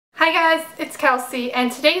Hi guys, it's Kelsey, and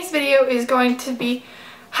today's video is going to be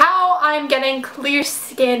how I'm getting clear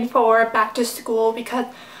skin for back to school, because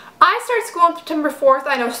I start school on September 4th.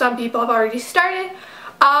 I know some people have already started,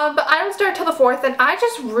 but I don't start till the 4th, and I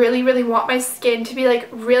just really want my skin to be like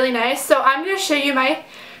really nice. So I'm going to show you my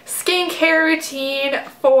skincare routine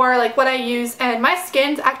for like what I use, and my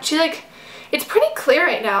skin's actually like, it's pretty clear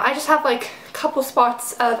right now. I just have like a couple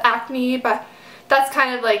spots of acne, but that's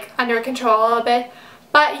kind of like under control a little bit.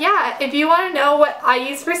 But yeah, if you want to know what I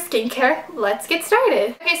use for skincare, let's get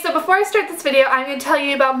started. Okay, so before I start this video, I'm going to tell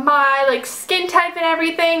you about my like skin type and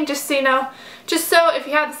everything, just so you know, just so if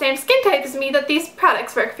you have the same skin type as me, that these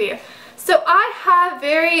products work for you. So I have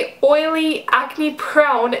very oily, acne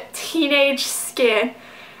prone teenage skin,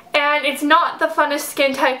 and it's not the funnest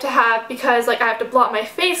skin type to have because like I have to blot my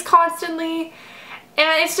face constantly,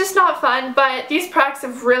 and it's just not fun. But these products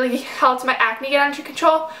have really helped my acne get under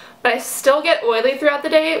control, but I still get oily throughout the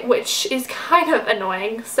day, which is kind of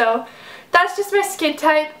annoying. So that's just my skin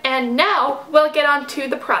type, and now we'll get on to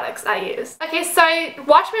the products I use. Okay, so I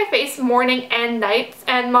wash my face morning and night,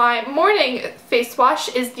 and my morning face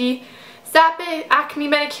wash is the Zap-It Acne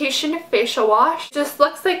Medication Facial Wash. It just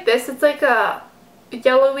looks like this. It's like a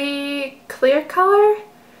yellowy clear color,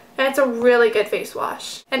 and it's a really good face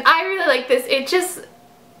wash. And I really like this. It just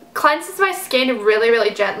cleanses my skin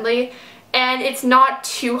really gently, and it's not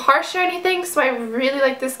too harsh or anything, so I really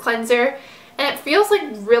like this cleanser, and it feels like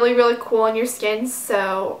really cool on your skin,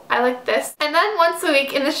 so I like this. And then once a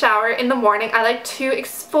week in the shower in the morning, I like to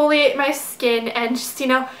exfoliate my skin and just, you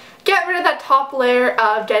know, get rid of that top layer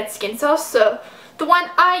of dead skin cells. So the one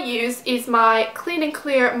I use is my Clean and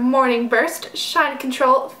Clear Morning Burst Shine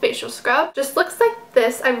Control Facial Scrub. Just looks like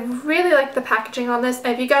this. I really like the packaging on this,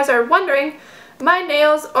 and if you guys are wondering, my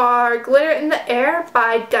nails are Glitter in the Air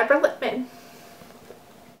by Deborah Lippman.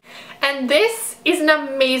 And this is an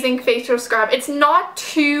amazing facial scrub. It's not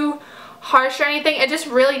too harsh or anything. It just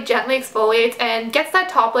really gently exfoliates and gets that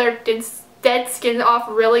top layer of dead skin off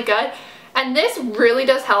really good. And this really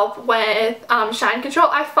does help with shine control.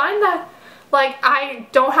 I find that like I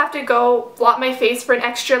don't have to go blot my face for an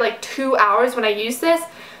extra like 2 hours when I use this.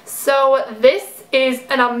 So this is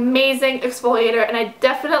an amazing exfoliator, and I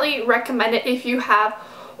definitely recommend it if you have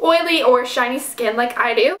oily or shiny skin like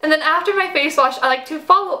I do. And then after my face wash, I like to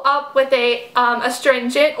follow up with a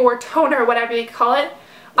astringent or toner, whatever you call it.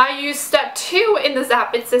 I use step 2 in the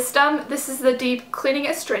Zap-It system. This is the Deep Cleaning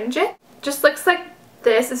Astringent. Just looks like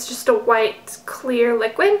this. It's just a white clear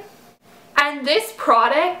liquid, and this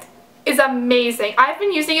product is amazing. I've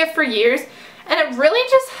been using it for years, and it really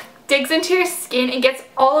just digs into your skin and gets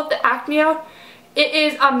all of the acne out. It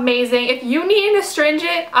is amazing. If you need an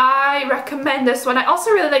astringent, I recommend this one. I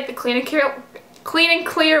also really like the Clean and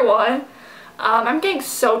Clear one. I'm getting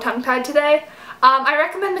so tongue-tied today. I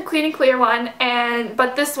recommend the Clean and Clear one,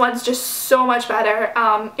 but this one's just so much better.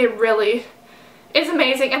 It really is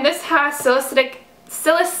amazing, and this has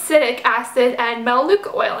salicylic acid and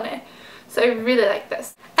melaleuca oil in it. So I really like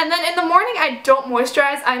this. And then in the morning I don't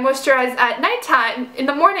moisturize. I moisturize at nighttime. In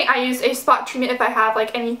the morning I use a spot treatment if I have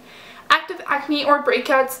like any active acne or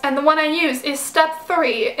breakouts, and the one I use is step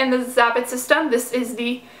 3 in the Zap-It system. This is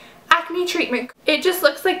the acne treatment. It just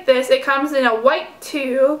looks like this. It comes in a white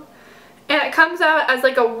tube, and it comes out as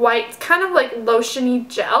like a white kind of like lotiony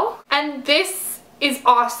gel, and this is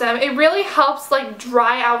awesome. It really helps like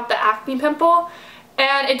dry out the acne pimple,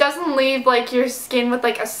 and it doesn't leave like your skin with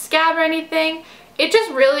like a scab or anything. It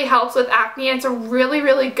just really helps with acne, and it's a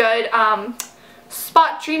really good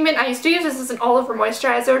spot treatment. I used to use this as an all-over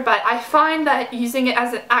moisturizer, but I find that using it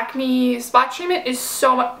as an acne spot treatment is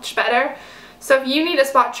so much better. So if you need a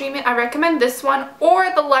spot treatment, I recommend this one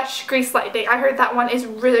or the Lush Grease Light Day. I heard that one is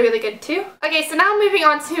really good too. Okay, so now moving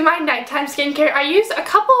on to my nighttime skincare. I use a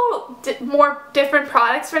couple more different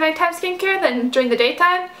products for nighttime skincare than during the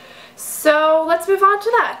daytime. So let's move on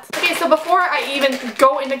to that. Okay, so before I even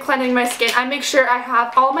go into cleansing my skin, I make sure I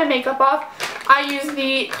have all my makeup off. I use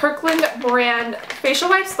the Kirkland brand facial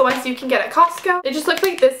wipes, the ones you can get at Costco. They just look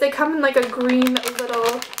like this. They come in like a green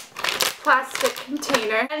little plastic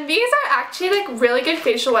container. And these are actually like really good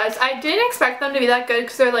facial wipes. I didn't expect them to be that good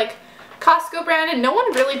because they're like Costco brand, and no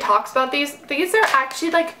one really talks about these. These are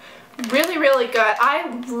actually like really good.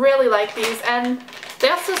 I really like these, and they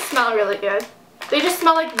also smell really good. They just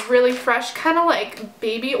smell like really fresh, kind of like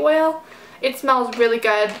baby oil. It smells really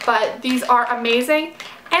good, but these are amazing.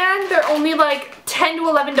 And they're only like $10 to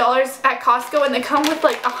 $11 at Costco, and they come with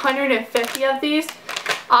like 150 of these.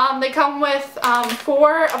 They come with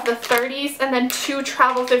 4 of the 30s and then 2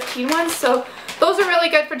 Travel 15 ones, so Those are really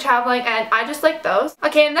good for traveling, and I just like those.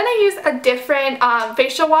 Okay, and then I use a different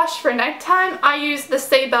facial wash for nighttime. I use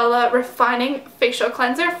the Bella Refining Facial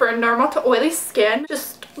Cleanser for normal to oily skin.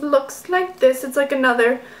 Just looks like this. It's like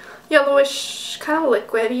another yellowish kind of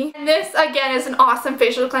liquidy. And this again is an awesome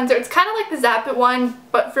facial cleanser. It's kind of like the Zap It one,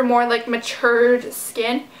 but for more like matured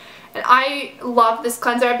skin. And I love this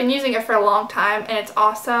cleanser. I've been using it for a long time and it's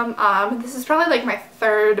awesome. This is probably like my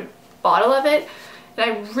third bottle of it. And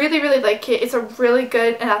I really like it. It's a really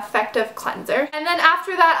good and effective cleanser. And then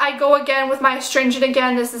after that I go again with my Astringent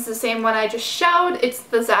again. This is the same one I just showed. It's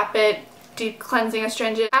the Zap It Deep Cleansing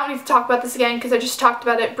Astringent. I don't need to talk about this again because I just talked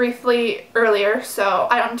about it briefly earlier, so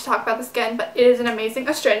I don't need to talk about this again, but it is an amazing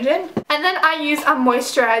astringent. And then I use a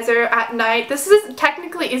moisturizer at night. This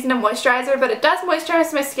technically isn't a moisturizer, but it does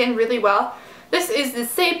moisturize my skin really well. This is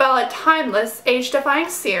the Bella Timeless Age Defying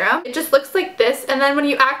Serum. It just looks like this, and then when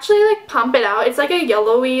you actually like pump it out, it's like a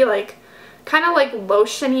yellowy, like kind of like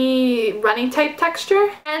lotiony runny type texture.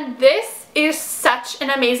 And this is such an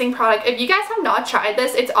amazing product. If you guys have not tried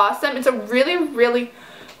this, it's awesome. It's a really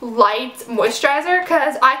light moisturizer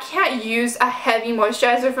because I can't use a heavy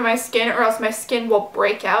moisturizer for my skin or else my skin will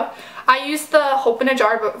break out. I used the Hope in a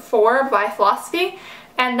Jar before by Philosophy,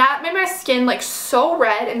 and that made my skin like so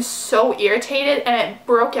red and so irritated, and it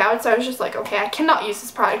broke out, so I was just like, okay, I cannot use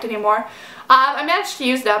this product anymore. I managed to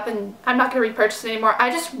use it up and I'm not going to repurchase it anymore. I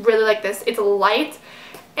just really like this. It's light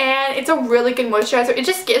and it's a really good moisturizer. It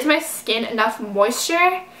just gives my skin enough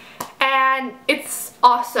moisture and it's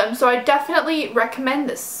awesome. So I definitely recommend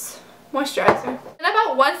this moisturizer. And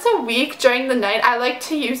about once a week during the night, I like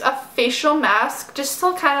to use a facial mask just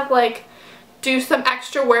to kind of like do some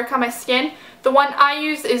extra work on my skin. The one I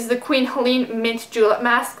use is the Queen Helene Mint Julep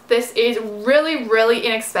mask. This is really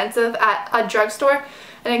inexpensive at a drugstore.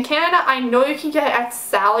 And in Canada, I know you can get it at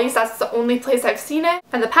Sally's. That's the only place I've seen it.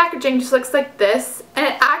 And the packaging just looks like this. And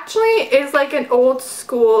it actually is like an old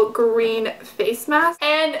school green face mask.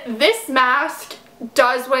 And this mask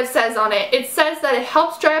does what it says on it. It says that it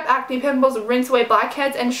helps dry up acne pimples, rinse away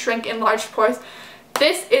blackheads, and shrink enlarged pores.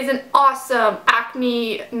 This is an awesome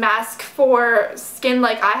acne mask for skin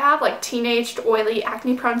like I have, like teenaged, oily,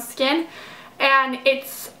 acne-prone skin. And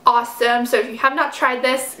it's awesome. So if you have not tried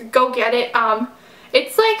this, go get it.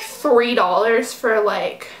 It's like $3 for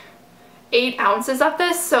like 8 ounces of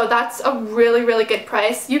this, so that's a really good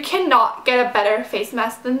price. You cannot get a better face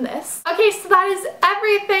mask than this. Okay, so that is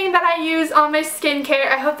everything that I use on my skincare.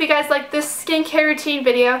 I hope you guys like this skincare routine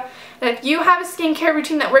video. And if you have a skincare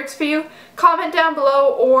routine that works for you, comment down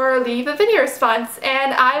below or leave a video response.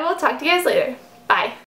 And I will talk to you guys later. Bye.